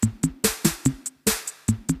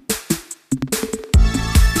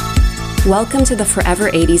Welcome to the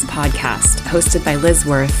Forever 80s podcast, hosted by Liz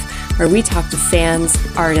Worth, where we talk to fans,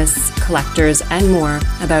 artists, collectors, and more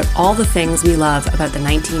about all the things we love about the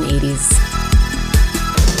 1980s.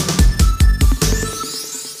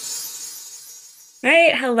 All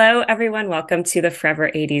right. Hello, everyone. Welcome to the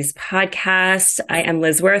Forever 80s podcast. I am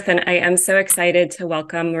Liz Worth, and I am so excited to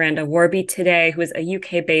welcome Miranda Worby today, who is a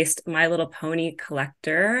UK-based My Little Pony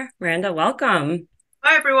collector. Miranda, welcome.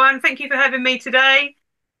 Hi, everyone. Thank you for having me today.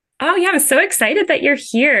 Oh, yeah. I'm so excited that you're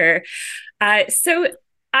here. I,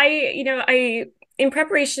 in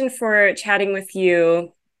preparation for chatting with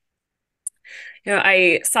you,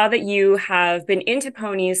 I saw that you have been into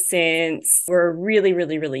ponies since we're really,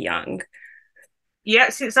 really, really young. Yeah,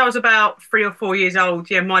 since I was about 3 or 4 years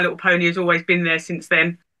old. Yeah, My Little Pony has always been there since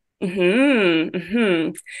then. So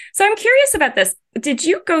I'm curious about this. Did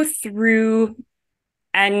you go through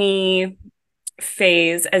any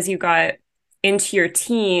phase as you got into your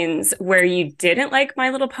teens where you didn't like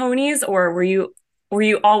My Little Ponies, or were you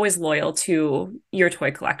always loyal to your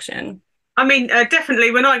toy collection? I mean,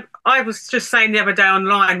 definitely. When I was just saying the other day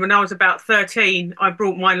online, when I was about 13, I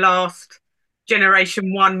brought my last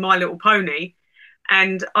Generation One My Little Pony,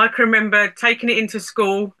 and I can remember taking it into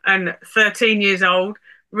school and 13 years old,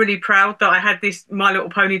 really proud that I had this My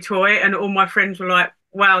Little Pony toy, and all my friends were like,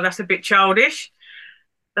 "Wow, that's a bit childish.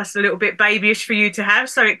 That's a little bit babyish for you to have."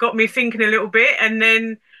 So it got me thinking a little bit. And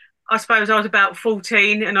then I suppose I was about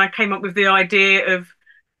 14 and I came up with the idea of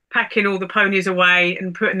packing all the ponies away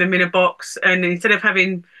and putting them in a box. And instead of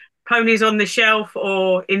having ponies on the shelf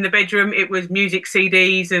or in the bedroom, it was music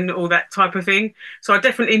CDs and all that type of thing. So I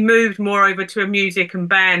definitely moved more over to a music and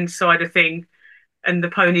band side of thing. And the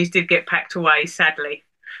ponies did get packed away, sadly.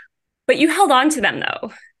 But you held on to them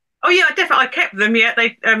though. Oh yeah, I kept them. Yeah,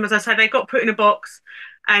 they as I said, they got put in a box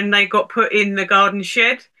and they got put in the garden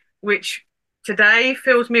shed, which today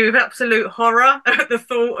fills me with absolute horror at the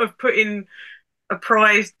thought of putting a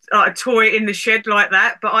prized a toy in the shed like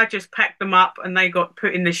that. But I just packed them up and they got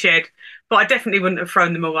put in the shed. But I definitely wouldn't have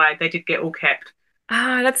thrown them away. They did get all kept.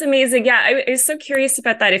 Ah, that's amazing. Yeah, I was so curious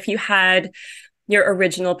about that. If you had your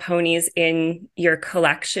original ponies in your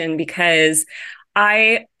collection, because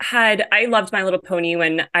I loved My Little Pony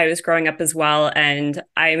when I was growing up as well. And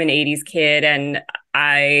I'm an 80s kid, and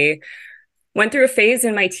I went through a phase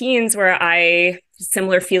in my teens where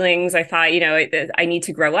similar feelings. I thought, I need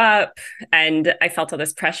to grow up. And I felt all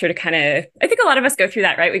this pressure to I think a lot of us go through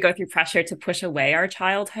that, right? We go through pressure to push away our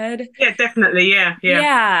childhood. Yeah, definitely. Yeah, yeah.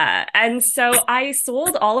 Yeah. And so I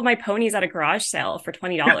sold all of my ponies at a garage sale for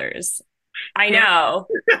 $20. I Yeah. know.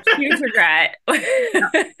 Huge regret.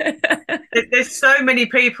 There's so many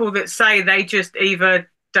people that say they just either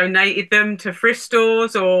donated them to thrift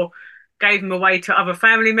stores or gave them away to other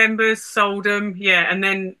family members, sold them. Yeah. And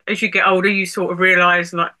then as you get older, you sort of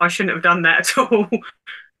realize, like, I shouldn't have done that at all.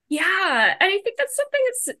 Yeah. And I think that's something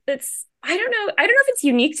that's I don't know. I don't know if it's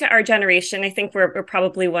unique to our generation. I think we're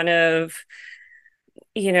probably one of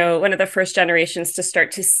the first generations to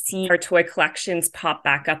start to see our toy collections pop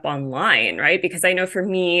back up online, right? Because I know for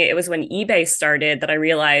me, it was when eBay started that I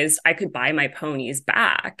realized I could buy my ponies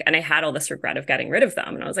back, and I had all this regret of getting rid of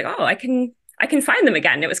them. And I was like, oh, I can find them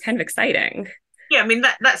again. It was kind of exciting. Yeah, I mean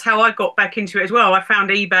that's how I got back into it as well. I found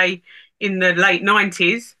eBay in the late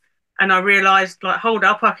 90s and I realized, like, hold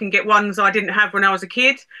up, I can get ones I didn't have when I was a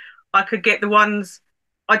kid. I could get the ones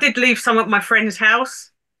I did leave some at my friend's house.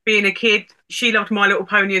 Being a kid, she loved My Little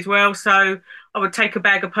Pony as well, so I would take a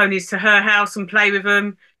bag of ponies to her house and play with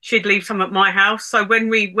them. She'd leave some at my house. So when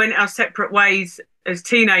we went our separate ways as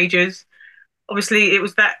teenagers, obviously it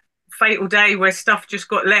was that fatal day where stuff just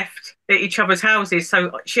got left at each other's houses.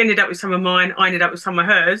 So she ended up with some of mine, I ended up with some of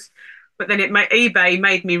hers. But then eBay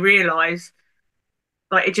made me realise,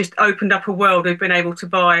 like, it just opened up a world of being able to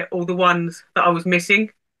buy all the ones that I was missing.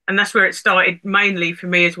 And that's where it started mainly for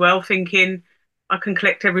me as well, thinking I can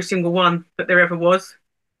collect every single one that there ever was.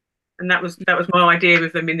 And that was my idea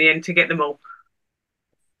with them in the end, to get them all.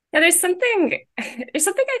 Yeah, there's something I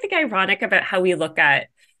think ironic about how we look at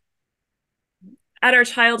our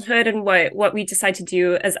childhood and what we decide to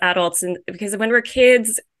do as adults. And because when we're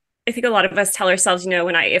kids, I think a lot of us tell ourselves,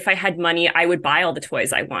 if I had money, I would buy all the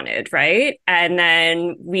toys I wanted, right? And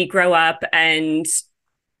then we grow up and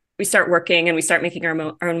we start working and we start making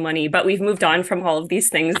our own money, but we've moved on from all of these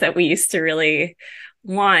things that we used to really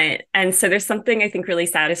want. And so there's something I think really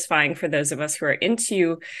satisfying for those of us who are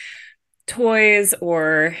into toys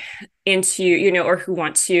or or who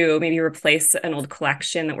want to maybe replace an old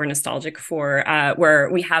collection that we're nostalgic for,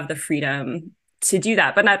 where we have the freedom to do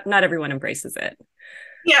that, but not everyone embraces it.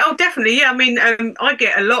 Yeah, oh, definitely. Yeah, I mean, I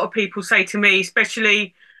get a lot of people say to me,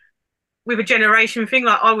 especially with a generation thing.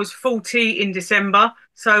 Like I was 40 in December,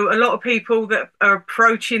 so a lot of people that are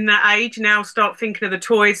approaching that age now start thinking of the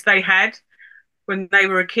toys they had when they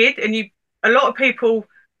were a kid. And a lot of people,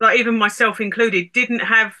 like even myself included, didn't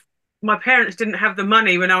have, my parents didn't have the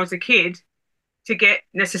money when I was a kid to get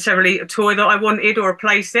necessarily a toy that I wanted or a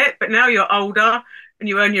play set. But now you're older and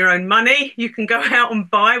you earn your own money, you can go out and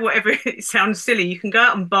buy whatever. It sounds silly. You can go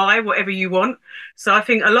out and buy whatever you want. So I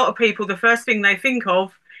think a lot of people, the first thing they think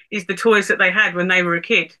of is the toys that they had when they were a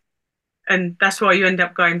kid. And that's why you end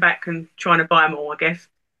up going back and trying to buy them all, I guess.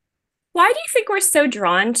 Why do you think we're so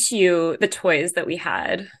drawn to the toys that we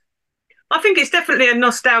had? I think it's definitely a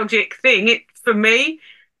nostalgic thing. It for me,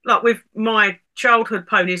 like with my childhood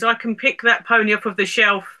ponies, I can pick that pony up of the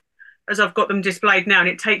shelf as I've got them displayed now, and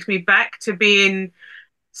it takes me back to being,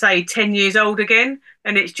 say, 10 years old again.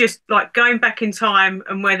 And it's just like going back in time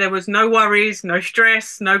and where there was no worries, no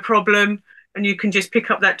stress, no problem, and you can just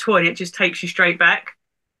pick up that toy and it just takes you straight back.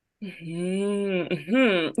 Yeah,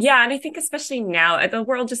 and I think especially now, the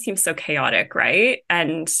world just seems so chaotic, right?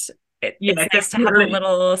 And it's Yeah, nice to have a definitely.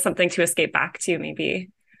 little something to escape back to, maybe.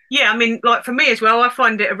 Yeah, I mean, like for me as well, I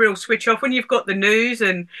find it a real switch off when you've got the news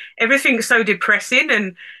and everything's so depressing.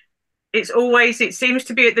 And it seems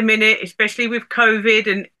to be at the minute, especially with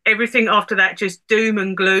COVID and everything after that, just doom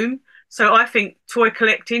and gloom. So I think toy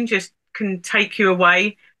collecting just can take you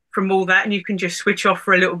away from all that and you can just switch off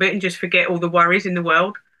for a little bit and just forget all the worries in the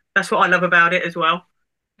world. That's what I love about it as well.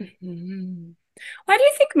 Mhm. Why do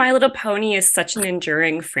you think My Little Pony is such an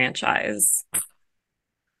enduring franchise?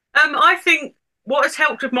 I think what has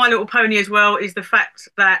helped with My Little Pony as well is the fact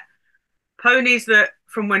that ponies that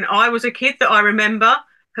from when I was a kid that I remember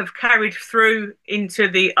have carried through into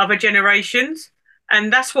the other generations.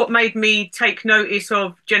 And that's what made me take notice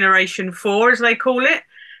of Generation 4, as they call it,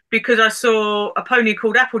 because I saw a pony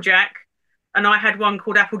called Applejack and I had one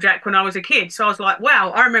called Applejack when I was a kid. So I was like,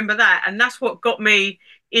 wow, I remember that. And that's what got me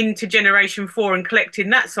into Generation 4 and collecting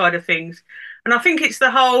that side of things. And I think it's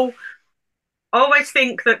the whole, I always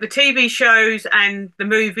think that the TV shows and the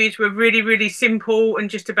movies were really, really simple and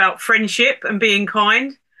just about friendship and being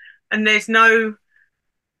kind. And there's no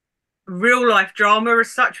real life drama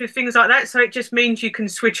as such with things like that. So it just means you can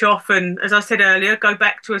switch off and, as I said earlier, go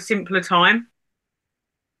back to a simpler time.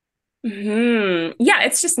 Yeah,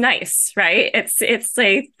 it's just nice, right? It's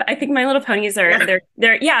like I think My Little Ponies are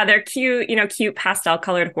Yeah. they're cute, cute pastel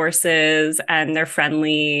colored horses and they're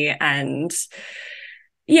friendly and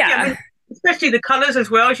Yeah, I yeah. mean, especially the colours as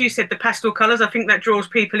well. As you said, the pastel colours, I think that draws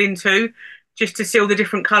people in too, just to see all the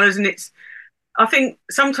different colours. And I think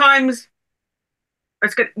sometimes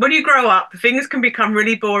it's good. When you grow up, things can become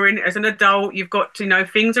really boring. As an adult, you've got to,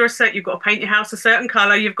 things are a set. You've got to paint your house a certain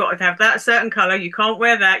color. You've got to have that a certain color. You can't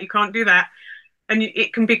wear that. You can't do that, and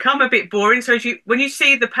it can become a bit boring. So when you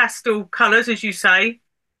see the pastel colors, as you say,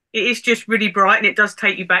 it is just really bright, and it does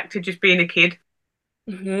take you back to just being a kid.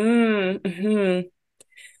 hmm hmm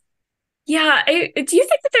Yeah, do you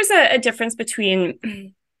think that there's a difference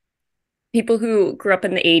between people who grew up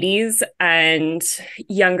in the 80s and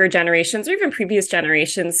younger generations or even previous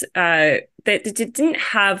generations that didn't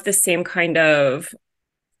have the same kind of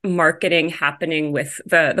marketing happening with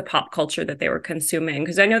the pop culture that they were consuming?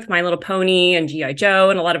 Because I know with My Little Pony and GI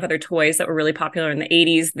Joe and a lot of other toys that were really popular in the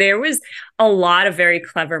 80s, there was a lot of very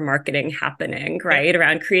clever marketing happening, Yeah. right,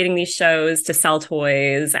 around creating these shows to sell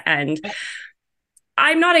toys. And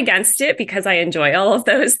I'm not against it because I enjoy all of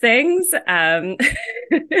those things.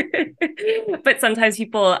 But sometimes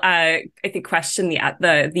people, I think, question the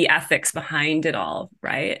ethics behind it all,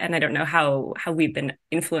 right? And I don't know how we've been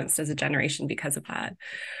influenced as a generation because of that.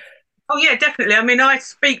 Oh yeah, definitely. I mean, I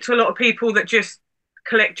speak to a lot of people that just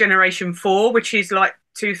collect Generation 4, which is like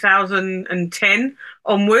 2010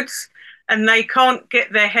 onwards, and they can't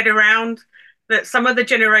get their head around that some of the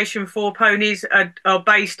Generation 4 ponies are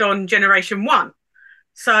based on Generation 1.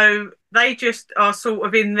 So they just are sort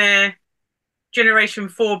of in their Generation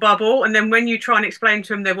 4 bubble. And then when you try and explain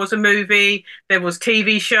to them there was a movie, there was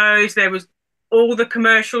TV shows, there was all the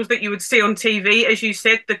commercials that you would see on TV, as you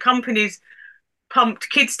said, the companies pumped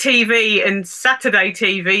kids' TV and Saturday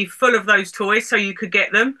TV full of those toys so you could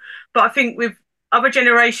get them. But I think with other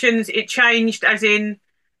generations, it changed, as in,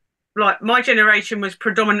 like, my generation was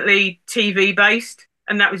predominantly TV based,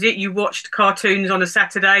 and that was it. You watched cartoons on a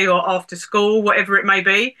Saturday or after school, whatever it may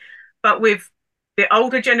be. But with the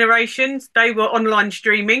older generations, they were online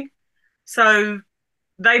streaming. So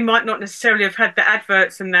they might not necessarily have had the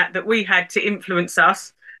adverts and that we had to influence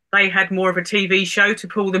us. They had more of a TV show to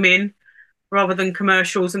pull them in rather than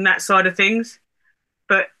commercials and that side of things.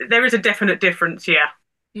 But there is a definite difference, yeah.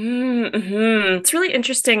 It's really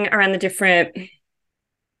interesting around the different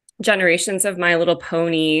generations of My Little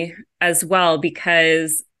Pony as well,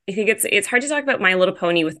 because I think it's hard to talk about My Little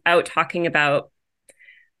Pony without talking about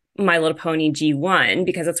My Little Pony G1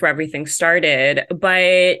 because that's where everything started.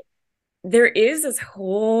 But there is this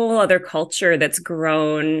whole other culture that's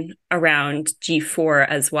grown around G4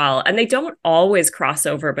 as well. And they don't always cross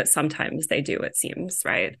over, but sometimes they do, it seems,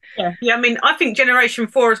 right? Yeah. Yeah, I mean, I think Generation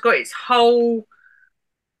 4 has got its whole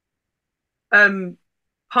um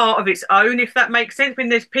part of its own, if that makes sense. I mean,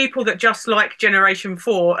 there's people that just like Generation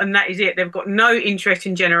 4 and that is it. They've got no interest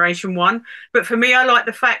in Generation 1. But for me, I like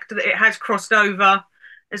the fact that it has crossed over,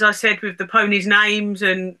 as I said, with the ponies' names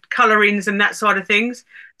and colorings and that side of things.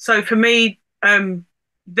 So for me, them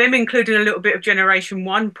including a little bit of Generation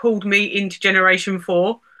 1 pulled me into Generation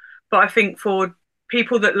 4. But I think for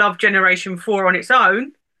people that love Generation 4 on its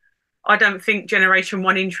own, I don't think Generation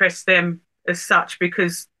 1 interests them as such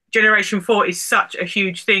because Generation 4 is such a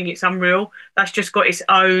huge thing. It's unreal. That's just got its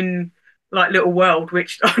own like little world,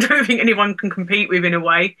 which I don't think anyone can compete with in a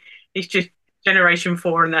way. It's just Generation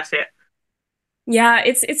 4 and that's it. Yeah,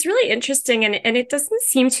 it's really interesting, and it doesn't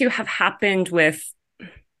seem to have happened with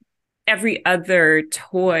every other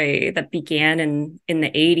toy that began in the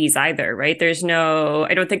 80s either, right? There's no,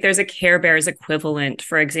 I don't think there's a Care Bears equivalent,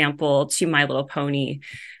 for example, to My Little Pony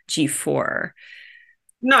G4.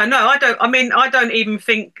 No, no, I don't. I mean, I don't even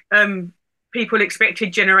think people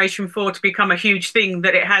expected Generation 4 to become a huge thing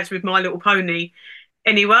that it has with My Little Pony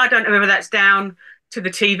anyway. I don't know whether that's down to the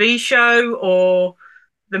TV show or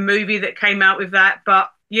the movie that came out with that.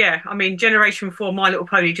 But yeah, I mean, Generation 4 My Little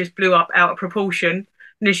Pony just blew up out of proportion.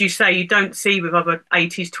 And as you say, you don't see with other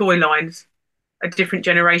 80s toy lines a different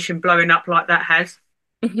generation blowing up like that has.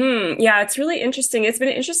 Yeah, it's really interesting. It's been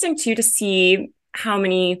interesting too to see how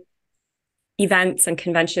many events and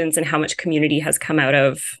conventions and how much community has come out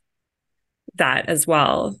of that as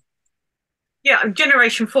well. Yeah, and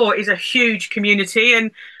Generation 4 is a huge community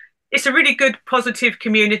and it's a really good positive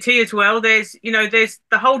community as well. There's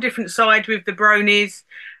the whole different side with the bronies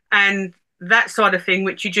and that side of thing,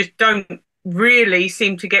 which you just don't really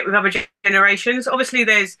seem to get with other generations. Obviously,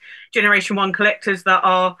 there's Generation 1 collectors that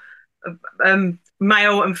are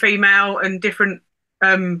male and female and different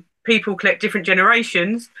people collect different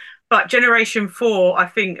generations. But Generation 4, I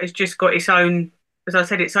think, has just got its own, as I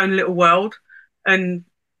said, its own little world. And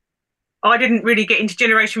I didn't really get into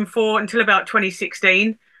Generation 4 until about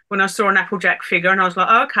 2016 when I saw an Applejack figure and I was like,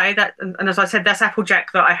 oh, okay, and as I said, that's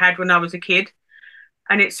Applejack that I had when I was a kid.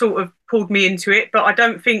 And it sort of pulled me into it. But I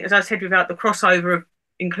don't think, as I said, without the crossover of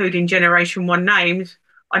including Generation 1 names,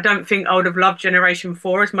 I don't think I would have loved Generation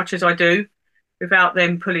 4 as much as I do without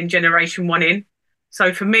them pulling Generation 1 in.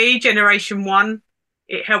 So for me, Generation 1,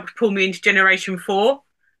 it helped pull me into Generation 4.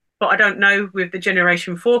 But I don't know with the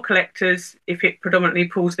Generation 4 collectors if it predominantly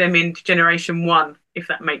pulls them into Generation 1, if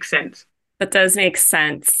that makes sense. That does make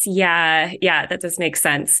sense. Yeah, yeah, that does make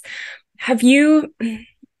sense. Have you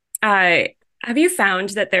uh have you found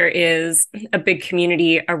that there is a big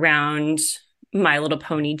community around My Little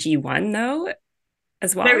Pony G1 though,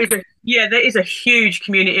 as well? There is a huge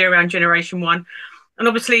community around Generation 1. And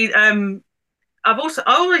obviously, I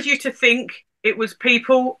always used to think it was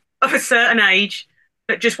people of a certain age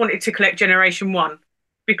that just wanted to collect Generation 1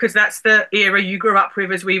 because that's the era you grew up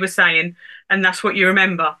with, as we were saying, and that's what you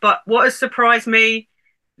remember. But what has surprised me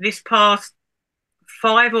this past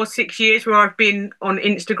 5 or 6 years where I've been on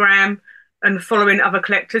Instagram and following other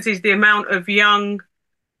collectors is the amount of young,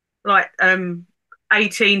 like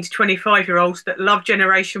 18 to 25-year-olds that love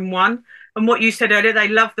Generation 1. And what you said earlier, they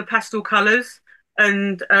love the pastel colours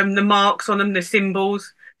and the marks on them, the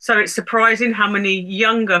symbols. So it's surprising how many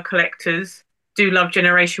younger collectors do love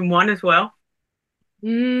Generation 1 as well.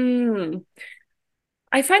 Mm.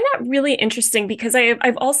 I find that really interesting because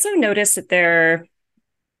I've also noticed that there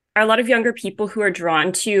are a lot of younger people who are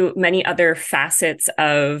drawn to many other facets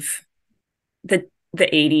of the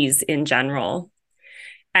 80s in general.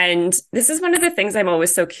 And this is one of the things I'm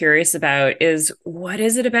always so curious about is what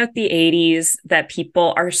is it about the 80s that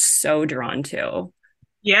people are so drawn to?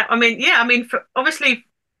 Obviously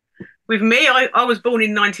with me, I was born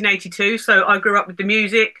in 1982, so I grew up with the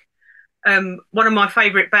music. One of my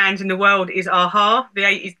favourite bands in the world is Aha, the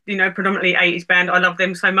 80s, predominantly 80s band. I love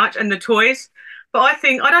them so much, and the toys. But I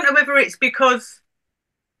don't know whether it's because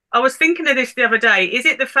I was thinking of this the other day. Is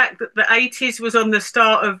it the fact that the 80s was on the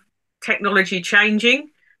start of technology changing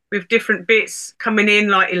with different bits coming in,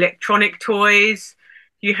 like electronic toys?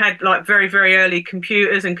 You had like very, very early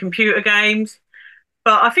computers and computer games.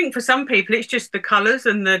 But I think for some people, it's just the colours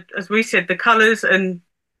and as we said, the colours and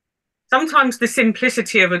sometimes the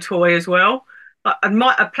simplicity of a toy as well.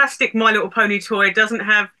 A plastic My Little Pony toy doesn't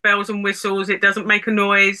have bells and whistles. It doesn't make a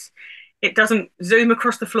noise. It doesn't zoom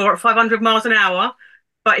across the floor at 500 miles an hour.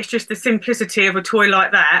 But it's just the simplicity of a toy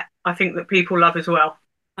like that, I think that people love as well.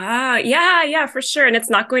 Ah, yeah, yeah, for sure. And it's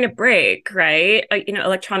not going to break, right?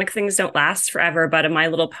 Electronic things don't last forever, but a My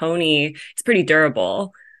Little Pony, it's pretty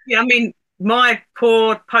durable. Yeah, I mean, my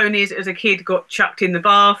poor ponies as a kid got chucked in the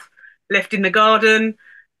bath, left in the garden,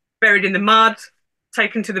 buried in the mud,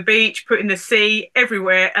 taken to the beach, put in the sea,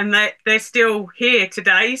 everywhere, and they're still here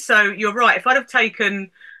today. So you're right. If I'd have taken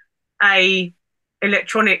a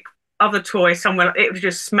electronic other toy somewhere, it would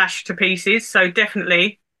just smash to pieces. So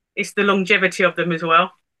definitely, it's the longevity of them as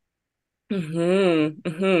well.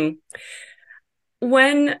 Hmm.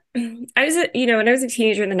 When I was when I was a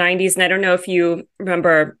teenager in the 90s, and I don't know if you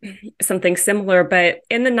remember something similar, but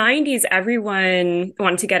in the 90s, everyone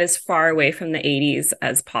wanted to get as far away from the 80s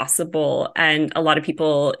as possible. And a lot of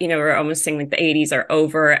people, were almost saying like the 80s are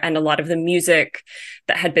over. And a lot of the music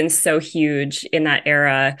that had been so huge in that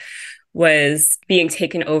era was being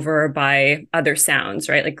taken over by other sounds,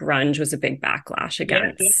 right? Like grunge was a big backlash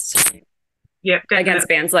Yeah, yeah, against definitely.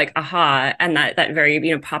 bands like Aha and that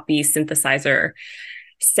very poppy synthesizer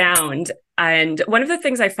sound. And one of the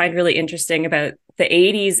things I find really interesting about the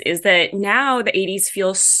 80s is that now the 80s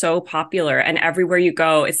feels so popular, and everywhere you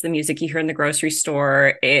go it's the music you hear in the grocery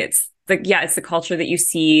store. It's the culture that you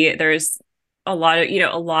see. There's a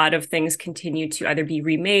lot of things continue to either be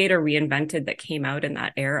remade or reinvented that came out in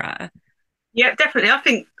that era. Yeah, definitely. I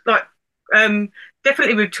think like um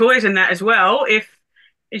definitely with toys and that as well. If,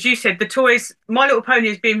 as you said, the toys, My Little Pony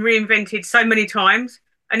has been reinvented so many times,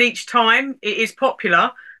 and each time it is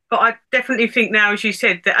popular. But I definitely think now, as you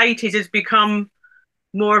said, the 80s has become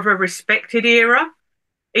more of a respected era,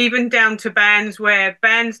 even down to bands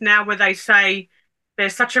now where they say they're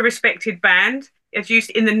such a respected band. As you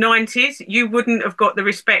in the 90s, you wouldn't have got the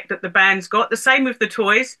respect that the bands got. The same with the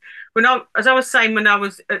toys. As I was saying, when I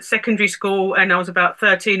was at secondary school and I was about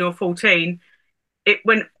 13 or 14, it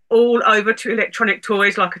went all over to electronic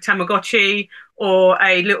toys like a Tamagotchi or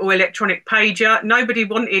a little electronic pager. Nobody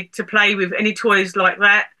wanted to play with any toys like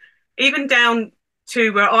that. Even down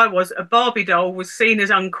to where I was, a Barbie doll was seen as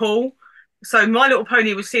uncool. So My Little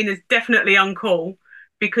Pony was seen as definitely uncool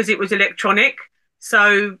because it was electronic.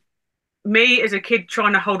 So me as a kid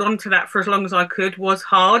trying to hold on to that for as long as I could was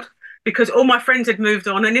hard because all my friends had moved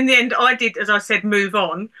on. And in the end, I did, as I said, move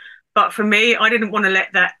on. But for me, I didn't want to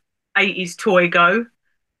let that 80s toy go.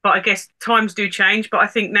 But I guess times do change. But I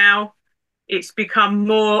think now it's become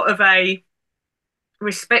more of a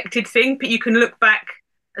respected thing. But you can look back,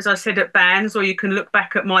 as I said, at bands, or you can look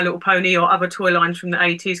back at My Little Pony or other toy lines from the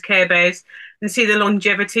 80s, Care Bears, and see the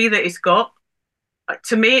longevity that it's got.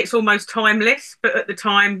 To me, it's almost timeless, but at the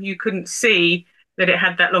time, you couldn't see that it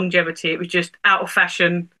had that longevity. It was just out of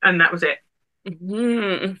fashion, and that was it.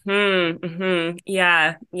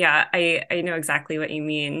 Yeah, yeah, I know exactly what you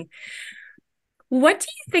mean. What do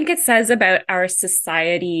you think it says about our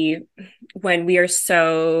society when we are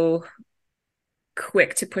so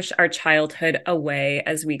quick to push our childhood away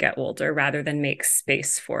as we get older rather than make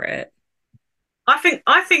space for it? I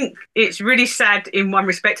think it's really sad in one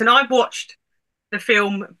respect, and I watched the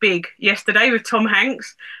film Big yesterday with Tom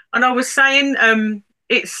Hanks, and I was saying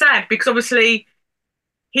it's sad because obviously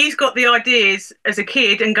he's got the ideas as a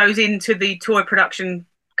kid and goes into the toy production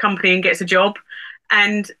company and gets a job.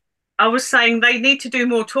 And I was saying they need to do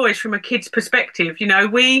more toys from a kid's perspective.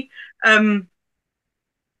 Um,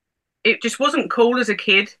 it just wasn't cool as a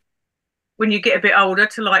kid when you get a bit older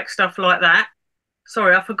to like stuff like that.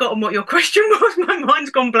 Sorry, I've forgotten what your question was. My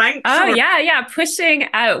mind's gone blank. Oh Sorry. yeah, yeah, pushing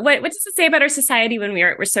out. What does it say about our society when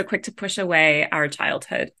we're so quick to push away our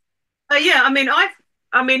childhood? Yeah,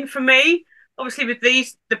 I mean, for me, obviously with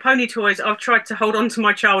the pony toys, I've tried to hold on to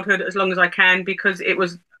my childhood as long as I can because it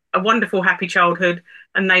was a wonderful, happy childhood,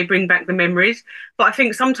 and they bring back the memories. But I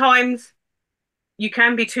think sometimes you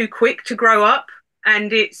can be too quick to grow up,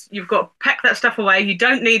 and you've got to pack that stuff away. You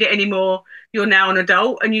don't need it anymore. You're now an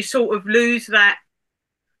adult, and you sort of lose that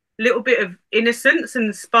little bit of innocence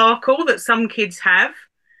and sparkle that some kids have.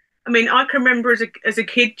 I mean, I can remember as a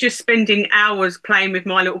kid just spending hours playing with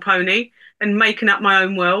My Little Pony and making up my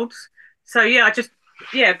own worlds. So yeah,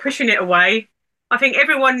 pushing it away. I think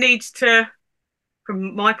everyone needs to,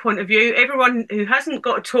 from my point of view, everyone who hasn't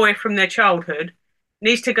got a toy from their childhood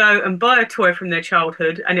needs to go and buy a toy from their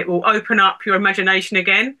childhood, and it will open up your imagination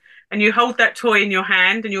again. And you hold that toy in your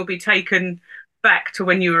hand, and you'll be taken back to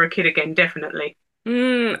when you were a kid again, definitely.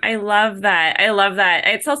 I love that. I love that.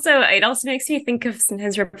 It also makes me think of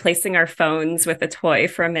sometimes replacing our phones with a toy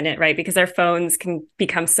for a minute, right? Because our phones can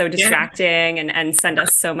become so Yeah. distracting and send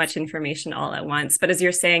us so much information all at once. But as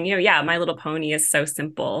you're saying, yeah, My Little Pony is so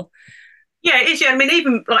simple. Yeah, it is. Yeah. I mean,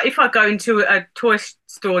 even like if I go into a toy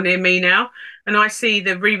store near me now and I see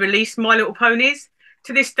the re-released My Little Ponies,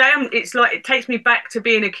 to this day, it's like it takes me back to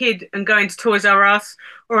being a kid and going to Toys R Us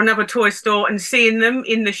or another toy store and seeing them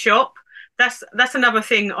in the shop. That's another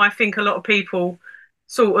thing I think a lot of people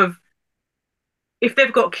sort of, if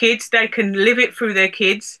they've got kids, they can live it through their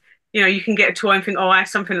kids. You know, you can get a toy and think, oh, I had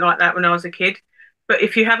something like that when I was a kid. But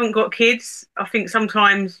if you haven't got kids, I think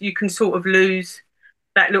sometimes you can sort of lose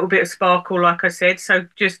that little bit of sparkle, like I said. So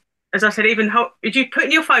just as I said, if you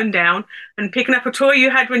putting your phone down and picking up a toy you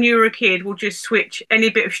had when you were a kid will just switch any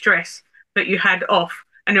bit of stress that you had off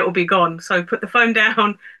and it will be gone. So put the phone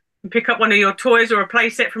down and pick up one of your toys or a play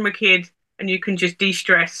set from a kid and you can just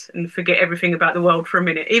de-stress and forget everything about the world for a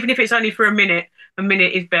minute. Even if it's only for a minute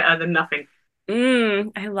is better than nothing.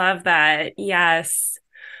 I love that. Yes.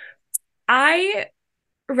 I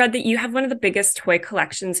read that you have one of the biggest toy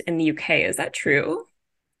collections in the UK. Is that true?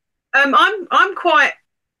 I'm quite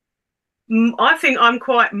I think I'm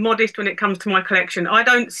quite modest when it comes to my collection. I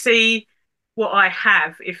don't see what I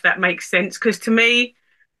have, if that makes sense, because to me,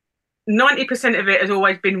 90% of it has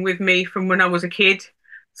always been with me from when I was a kid.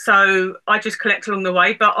 So I just collect along the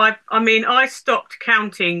way. But I mean, I stopped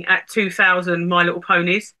counting at 2000 My Little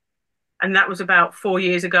Ponies, and that was about 4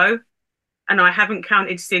 years ago. And I haven't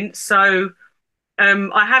counted since. So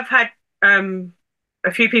I have had um,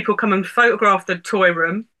 a few people come and photograph the toy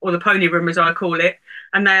room or the pony room, as I call it,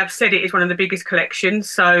 and they have said it is one of the biggest collections.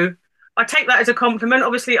 So I take that as a compliment.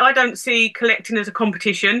 Obviously, I don't see collecting as a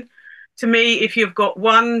competition. To me, if you've got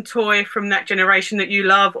one toy from that generation that you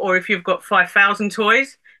love, or if you've got 5,000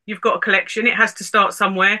 toys, you've got a collection. It has to start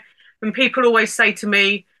somewhere. And people always say to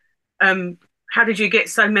me, how did you get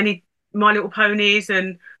so many My Little Ponies?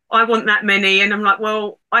 And I want that many. And I'm like,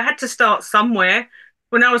 well, I had to start somewhere.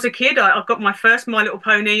 When I was a kid, I got my first My Little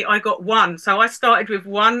Pony. I got one. So I started with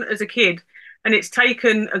one as a kid. And it's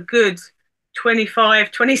taken a good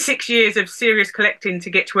 25, 26 years of serious collecting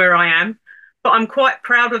to get to where I am. But I'm quite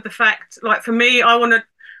proud of the fact, like for me, I want to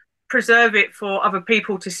preserve it for other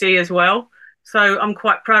people to see as well. So I'm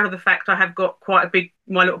quite proud of the fact I have got quite a big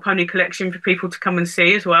My Little Pony collection for people to come and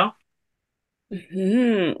see as well.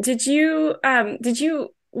 Did you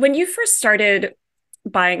when you first started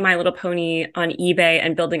buying My Little Pony on eBay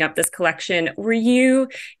and building up this collection, were you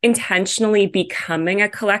intentionally becoming a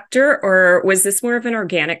collector, or was this more of an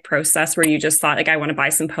organic process where you just thought, like, I want to buy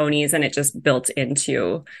some ponies and it just built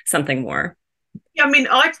into something more? Yeah, I mean,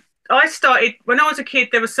 I started when I was a kid.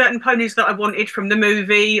 There were certain ponies that I wanted from the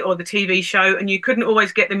movie or the TV show, and you couldn't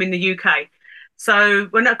always get them in the UK. So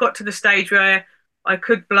when I got to the stage where I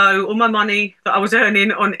could blow all my money that I was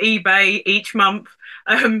earning on eBay each month,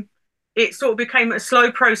 um, it sort of became a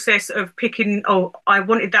slow process of picking. Oh, I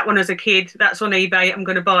wanted that one as a kid. That's on eBay. I'm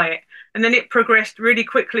going to buy it, and then it progressed really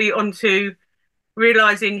quickly onto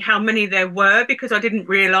realizing how many there were because I didn't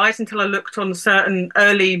realize until I looked on certain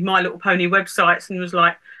early My Little Pony websites and was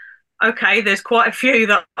like, okay, there's quite a few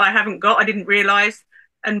that I haven't got. I didn't realize.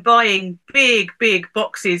 And buying big, big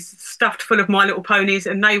boxes stuffed full of My Little Ponies,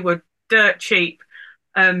 and they were dirt cheap,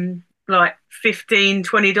 like $15,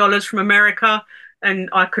 $20 from America. And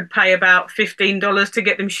I could pay about $15 to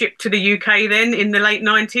get them shipped to the UK then in the late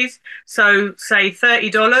 90s. So, say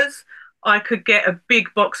 $30, I could get a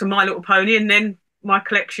big box of My Little Pony, and then my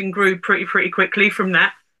collection grew pretty quickly from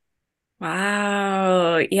that.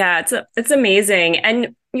 Wow. Yeah, it's amazing.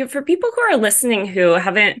 And for people who are listening who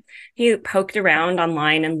haven't poked around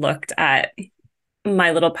online and looked at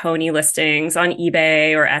My Little Pony listings on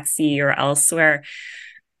eBay or Etsy or elsewhere,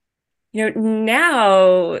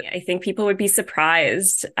 now I think people would be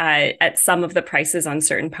surprised at some of the prices on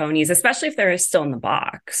certain ponies, especially if they're still in the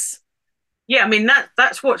box. Yeah, I mean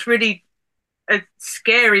that's what's really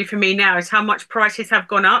scary for me now is how much prices have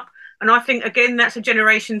gone up. And I think again that's a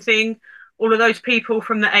generation thing. All of those people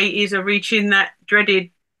from the 80s are reaching that dreaded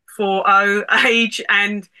 40 age,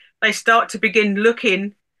 and they start to begin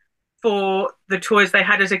looking for the toys they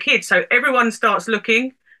had as a kid. So everyone starts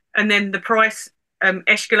looking, and then the price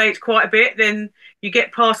escalates quite a bit. Then you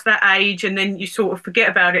get past that age, and then you sort of forget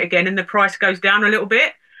about it again, and the price goes down a little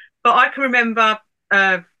bit. But I can remember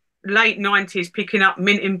late 90s picking up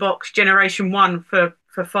mint in box Generation One for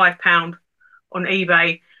 £5 on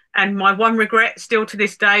eBay. And my one regret, still to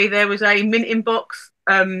this day, there was a mint in box.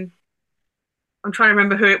 I'm trying to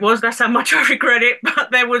remember who it was. That's how much I regret it.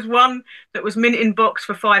 But there was one that was mint in box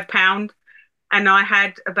for £5, and I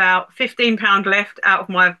had about £15 left out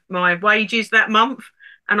of my wages that month,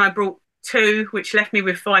 and I brought two, which left me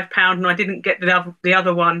with £5, and I didn't get the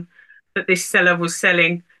other one that this seller was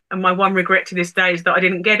selling. And my one regret to this day is that I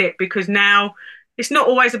didn't get it, because now it's not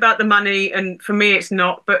always about the money, and for me it's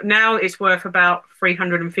not, but now it's worth about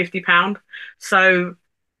 £350. So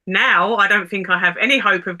now I don't think I have any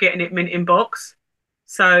hope of getting it mint in box.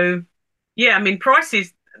 So yeah, I mean,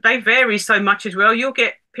 prices, they vary so much as well. You'll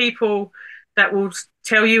get people that will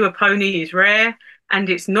tell you a pony is rare and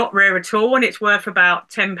it's not rare at all and it's worth about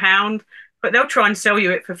 £10, but they'll try and sell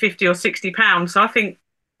you it for 50 or £60. So I think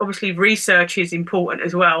obviously research is important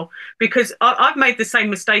as well, because I've made the same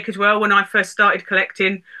mistake as well. When I first started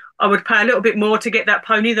collecting, I would pay a little bit more to get that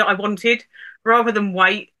pony that I wanted rather than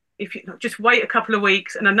wait. If you just wait a couple of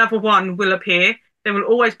weeks and another one will appear, there will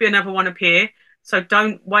always be another one appear. So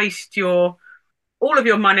don't waste your all of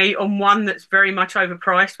your money on one that's very much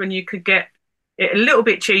overpriced when you could get it a little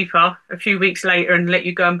bit cheaper a few weeks later and let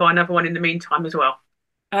you go and buy another one in the meantime as well.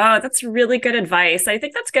 Oh, that's really good advice. I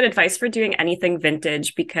think that's good advice for doing anything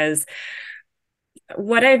vintage, because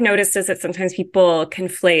what I've noticed is that sometimes people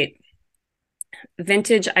conflate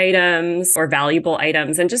vintage items or valuable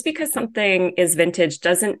items. And just because something is vintage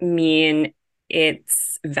doesn't mean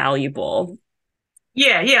it's valuable.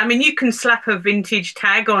 Yeah, yeah. I mean, you can slap a vintage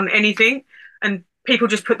tag on anything and people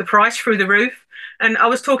just put the price through the roof. And I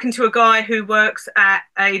was talking to a guy who works at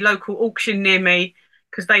a local auction near me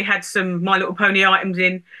because they had some My Little Pony items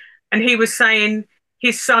in. And he was saying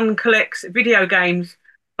his son collects video games,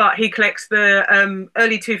 but he collects the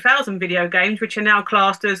early 2000 video games, which are now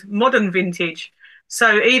classed as modern vintage.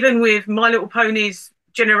 So even with My Little Ponies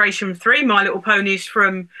Generation 3, My Little Ponies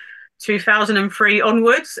from 2003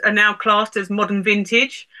 onwards are now classed as modern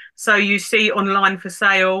vintage. So you see online for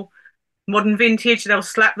sale modern vintage, they'll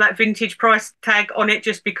slap that vintage price tag on it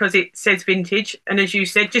just because it says vintage. And as you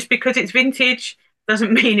said, just because it's vintage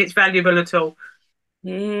doesn't mean it's valuable at all.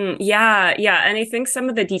 Yeah, yeah. And I think some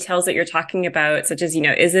of the details that you're talking about, such as,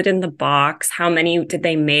 is it in the box? How many did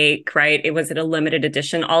they make, right? Was it a limited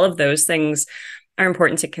edition? All of those things are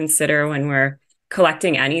important to consider when we're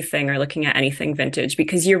collecting anything or looking at anything vintage,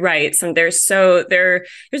 because you're right. There's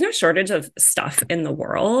no shortage of stuff in the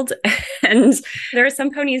world. And there are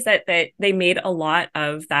some ponies that they made a lot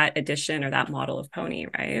of that edition or that model of pony,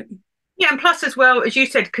 right? Yeah, and plus as well, as you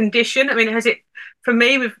said, condition. I mean, has it for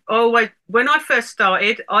me? We've always when I first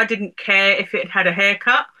started, I didn't care if it had a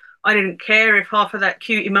haircut. I didn't care if half of that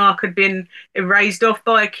cutie mark had been erased off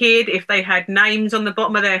by a kid, if they had names on the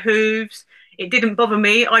bottom of their hooves. It didn't bother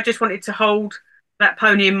me. I just wanted to hold that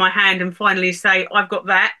pony in my hand and finally say, I've got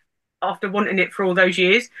that, after wanting it for all those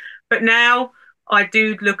years. But now I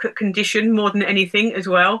do look at condition more than anything as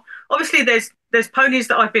well. Obviously, there's ponies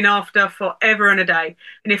that I've been after forever and a day.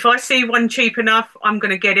 And if I see one cheap enough, I'm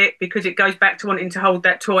going to get it because it goes back to wanting to hold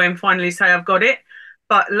that toy and finally say I've got it.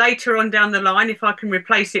 But later on down the line, if I can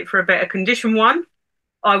replace it for a better condition one,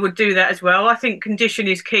 I would do that as well. I think condition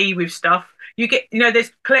is key with stuff.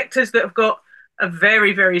 There's collectors that have got a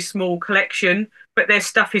very, very small collection, but their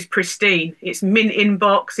stuff is pristine. It's mint in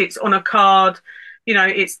box, it's on a card,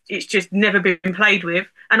 it's just never been played with.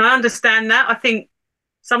 And I understand that. I think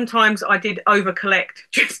sometimes I did over collect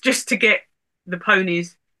just to get the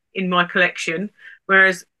ponies in my collection.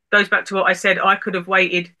 Whereas goes back to what I said, I could have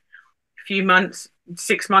waited a few months,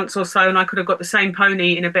 6 months or so, and I could have got the same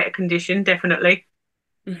pony in a better condition, definitely.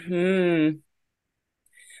 Hmm.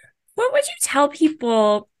 What would you tell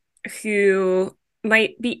people who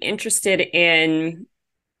might be interested in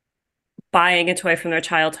buying a toy from their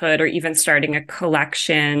childhood or even starting a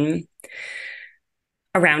collection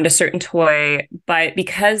around a certain toy, but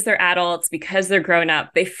because they're adults, because they're grown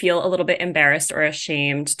up, they feel a little bit embarrassed or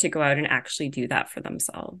ashamed to go out and actually do that for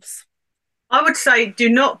themselves? I would say do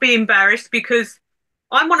not be embarrassed, because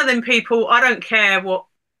I'm one of them people, I don't care what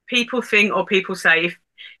people think or people say.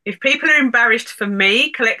 If people are embarrassed for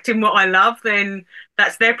me collecting what I love, then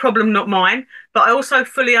that's their problem, not mine. But I also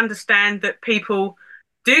fully understand that people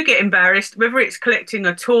do get embarrassed, whether it's collecting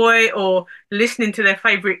a toy or listening to their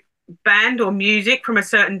favorite band or music from a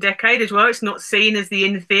certain decade as well. It's not seen as the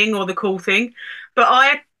in thing or the cool thing. But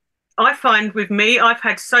I find with me, I've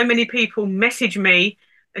had so many people message me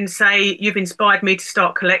and say, you've inspired me to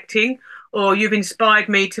start collecting, or you've inspired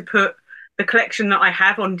me to put the collection that I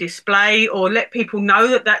have on display, or let people know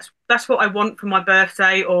that that's what I want for my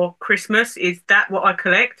birthday or Christmas, is that what I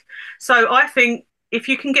collect. So I think if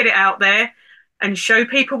you can get it out there and show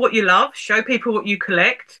people what you love, show people what you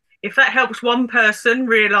collect, if that helps one person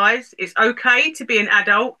realize it's okay to be an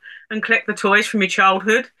adult and collect the toys from your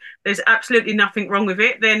childhood, there's absolutely nothing wrong with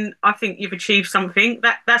it, then I think you've achieved something.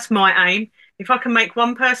 That's my aim, If I can make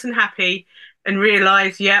one person happy and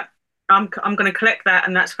realize, yeah, I'm going to collect that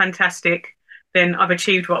and that's fantastic, then I've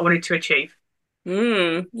achieved what I wanted to achieve.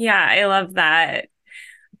 Yeah, I love that.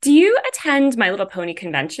 Do you attend My Little Pony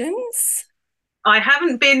conventions? I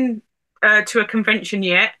haven't been to a convention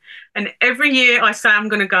yet, and every year I say I'm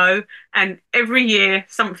going to go, and every year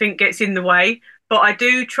something gets in the way. But I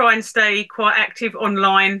do try and stay quite active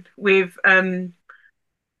online with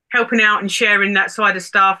helping out and sharing that side of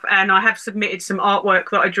stuff. And I have submitted some artwork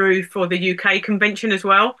that I drew for the UK convention as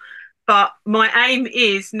well. But my aim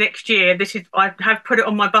is next year, this is, I have put it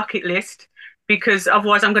on my bucket list because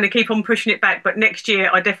otherwise I'm going to keep on pushing it back. But next year,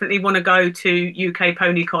 I definitely want to go to UK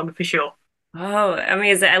PonyCon for sure. Oh,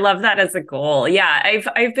 amazing. I love that as a goal. Yeah,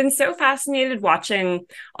 I've been so fascinated watching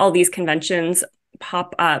all these conventions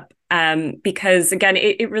pop up because again,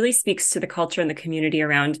 it really speaks to the culture and the community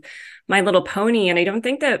around My Little Pony. And I don't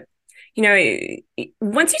think that,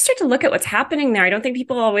 once you start to look at what's happening there, I don't think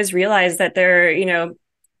people always realize that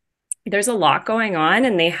there's a lot going on,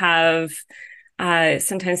 and they have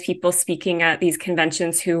sometimes people speaking at these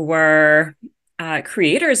conventions who were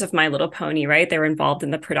creators of My Little Pony, right? They were involved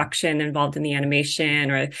in the production, involved in the animation,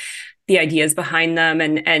 or the ideas behind them,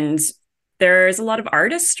 and there's a lot of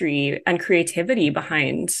artistry and creativity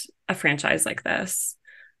behind a franchise like this.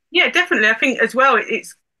 Yeah, definitely. I think as well,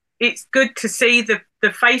 it's good to see the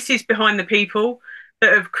faces behind the people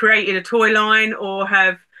that have created a toy line or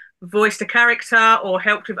have voiced a character or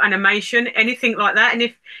helped with animation, anything like that. And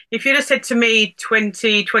if you'd have said to me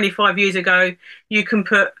 20, 25 years ago, you can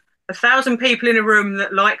put 1,000 people in a room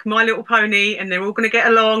that like My Little Pony and they're all going to get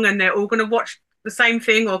along and they're all going to watch the same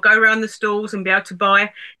thing or go around the stalls and be able to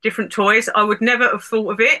buy different toys, I would never have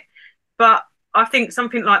thought of it. But I think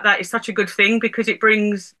something like that is such a good thing because it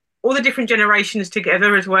brings all the different generations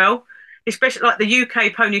together as well. Especially like the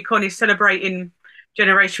UK PonyCon is celebrating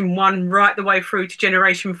Generation 1 right the way through to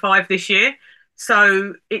Generation 5 this year.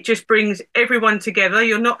 So it just brings everyone together.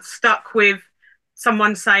 You're not stuck with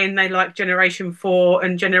someone saying they like Generation 4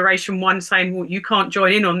 and Generation 1 saying, well, you can't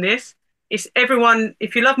join in on this. It's everyone,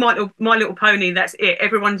 if you love My Little Pony, that's it.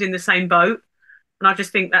 Everyone's in the same boat. And I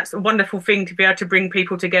just think that's a wonderful thing to be able to bring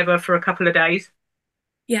people together for a couple of days.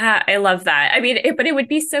 Yeah, I love that. I mean, but it would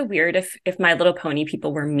be so weird if My Little Pony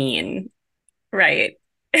people were mean, right?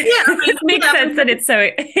 Yeah, I mean, It makes yeah, I sense mean, that it's so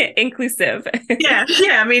inclusive. yeah.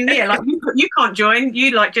 I mean, yeah, like you can't join.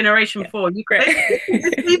 You like Generation Yeah, 4. There's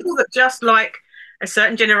right. people that just like a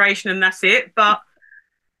certain generation and that's it. But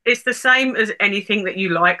it's the same as anything that you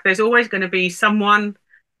like. There's always going to be someone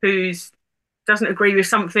who's doesn't agree with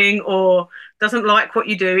something or doesn't like what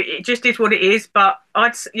you do. It just is what it is. But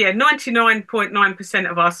yeah, 99.9%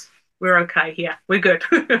 of us, we're okay. Yeah, we're good.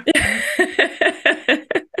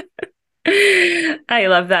 I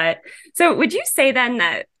love that. So, would you say then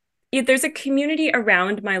that there's a community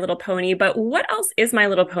around My Little Pony, but what else is My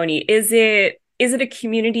Little Pony? Is it a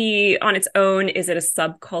community on its own? Is it a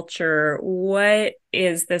subculture? What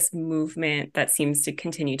is this movement that seems to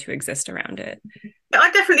continue to exist around it? I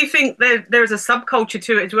definitely think there's a subculture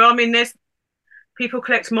to it as well. I mean, there's people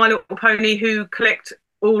collect My Little Pony who collect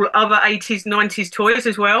all other 80s, 90s toys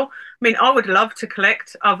as well. I mean, I would love to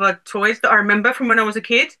collect other toys that I remember from when I was a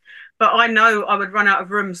kid, but I know I would run out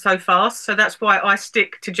of room so fast. So that's why I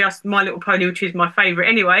stick to just My Little Pony, which is my favorite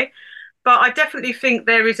anyway. But I definitely think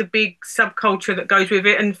there is a big subculture that goes with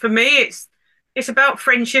it. And for me, it's about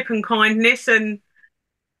friendship and kindness and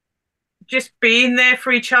just being there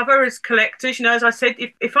for each other as collectors. You know, as I said,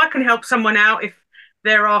 if I can help someone out, if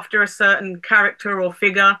they're after a certain character or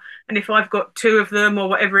figure, and if I've got two of them or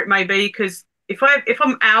whatever it may be, because if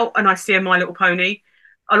I'm out and I see a My Little Pony,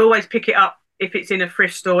 I'll always pick it up if it's in a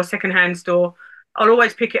thrift store, secondhand store. I'll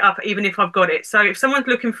always pick it up even if I've got it. So if someone's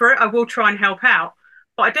looking for it, I will try and help out.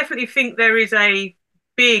 But I definitely think there is a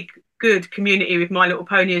big, good community with My Little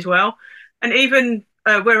Pony as well. And even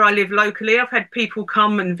where I live locally, I've had people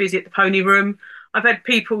come and visit the pony room. I've had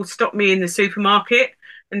people stop me in the supermarket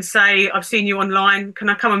and say, "I've seen you online. Can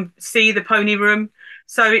I come and see the pony room?"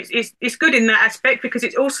 So it's good in that aspect because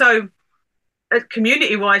it's also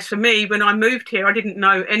community wise for me. When I moved here, I didn't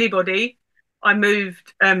know anybody. I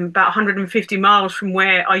moved about 150 miles from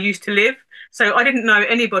where I used to live, so I didn't know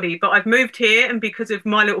anybody. But I've moved here, and because of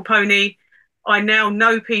My Little Pony, I now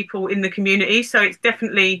know people in the community. So it's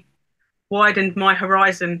definitely widened my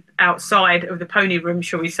horizon outside of the pony room,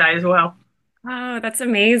 shall we say, as well. Oh, that's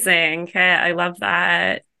amazing. Okay, I love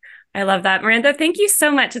that. I love that. Miranda, thank you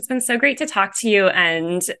so much. It's been so great to talk to you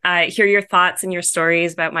and hear your thoughts and your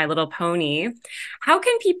stories about My Little Pony. How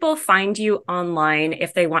can people find you online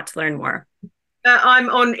if they want to learn more? I'm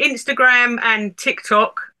on Instagram and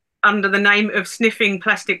TikTok under the name of Sniffing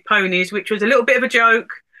Plastic Ponies, which was a little bit of a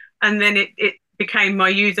joke. And then it became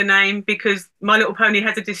my username because My Little Pony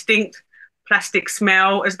has a distinct plastic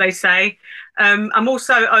smell, as they say. I'm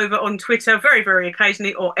also over on Twitter very, very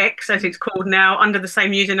occasionally, or X as it's called now, under the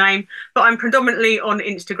same username. But I'm predominantly on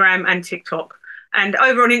Instagram and TikTok. And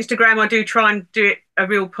over on Instagram, I do try and do it a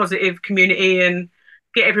real positive community and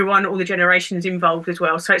get everyone, all the generations involved as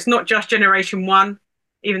well. So it's not just Generation One,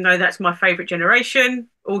 even though that's my favorite generation.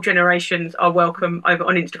 All generations are welcome over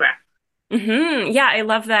on Instagram. Yeah, I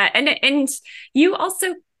love that. And you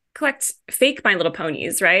also collect fake My Little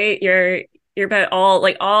Ponies, right? You're about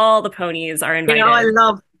all the ponies are invited. Yeah, I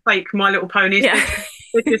love fake My Little Ponies. Yeah.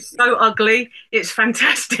 They're just so ugly. It's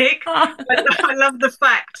fantastic. I love the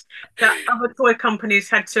fact that other toy companies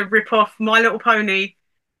had to rip off My Little Pony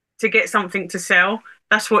to get something to sell.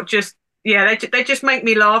 That's what just, yeah, they just make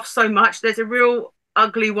me laugh so much. There's a real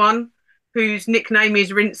ugly one whose nickname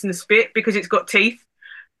is Rinse and Spit because it's got teeth.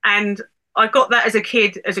 And I got that as a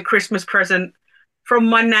kid as a Christmas present from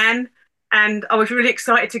my nan. And I was really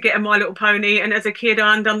excited to get a My Little Pony. And as a kid,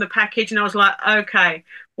 I undone the package and I was like, okay,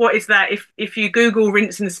 what is that? If you Google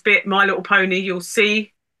Rinse and Spit My Little Pony, you'll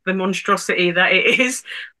see the monstrosity that it is.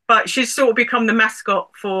 But she's sort of become the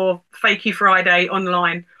mascot for Fakey Friday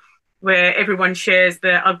online, where everyone shares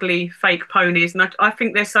their ugly fake ponies. And I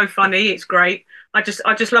think they're so funny. It's great. I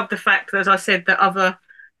just love the fact that, as I said, that other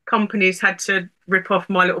companies had to rip off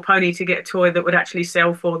My Little Pony to get a toy that would actually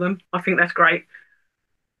sell for them. I think that's great.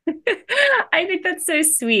 I think that's so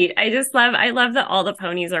sweet. I love that all the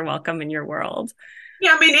ponies are welcome in your world.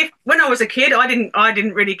 Yeah, I mean, when I was a kid, I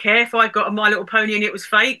didn't really care if I got a My Little Pony and it was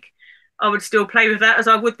fake. I would still play with that as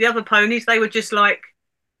I would the other ponies. They were just like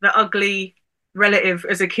the ugly relative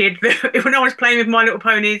as a kid. When I was playing with My Little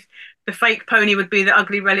Ponies, the fake pony would be the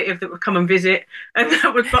ugly relative that would come and visit. And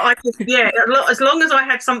that was, but I just, yeah, as long as I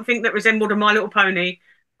had something that resembled a My Little Pony,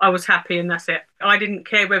 I was happy and that's it. I didn't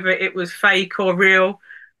care whether it was fake or real.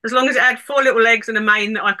 As long as it had 4 little legs and a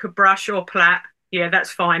mane that I could brush or plait, yeah, that's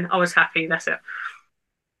fine. I was happy. That's it.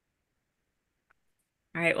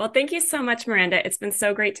 All right. Well, thank you so much, Miranda. It's been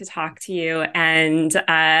so great to talk to you. And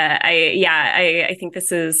I think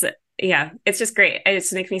this is, yeah, it's just great. It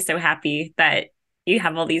just makes me so happy that you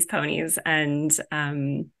have all these ponies. And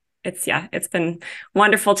it's been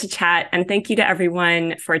wonderful to chat. And thank you to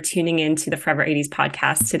everyone for tuning in to the Forever 80s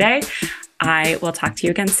podcast today. I will talk to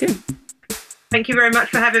you again soon. Thank you very much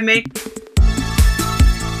for having me.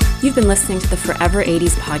 You've been listening to the Forever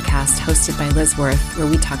 80s podcast hosted by Liz Worth, where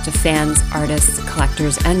we talk to fans, artists,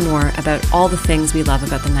 collectors, and more about all the things we love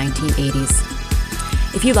about the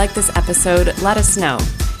 1980s. If you like this episode, let us know.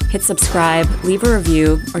 Hit subscribe, leave a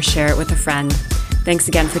review, or share it with a friend. Thanks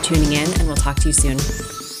again for tuning in, and we'll talk to you soon.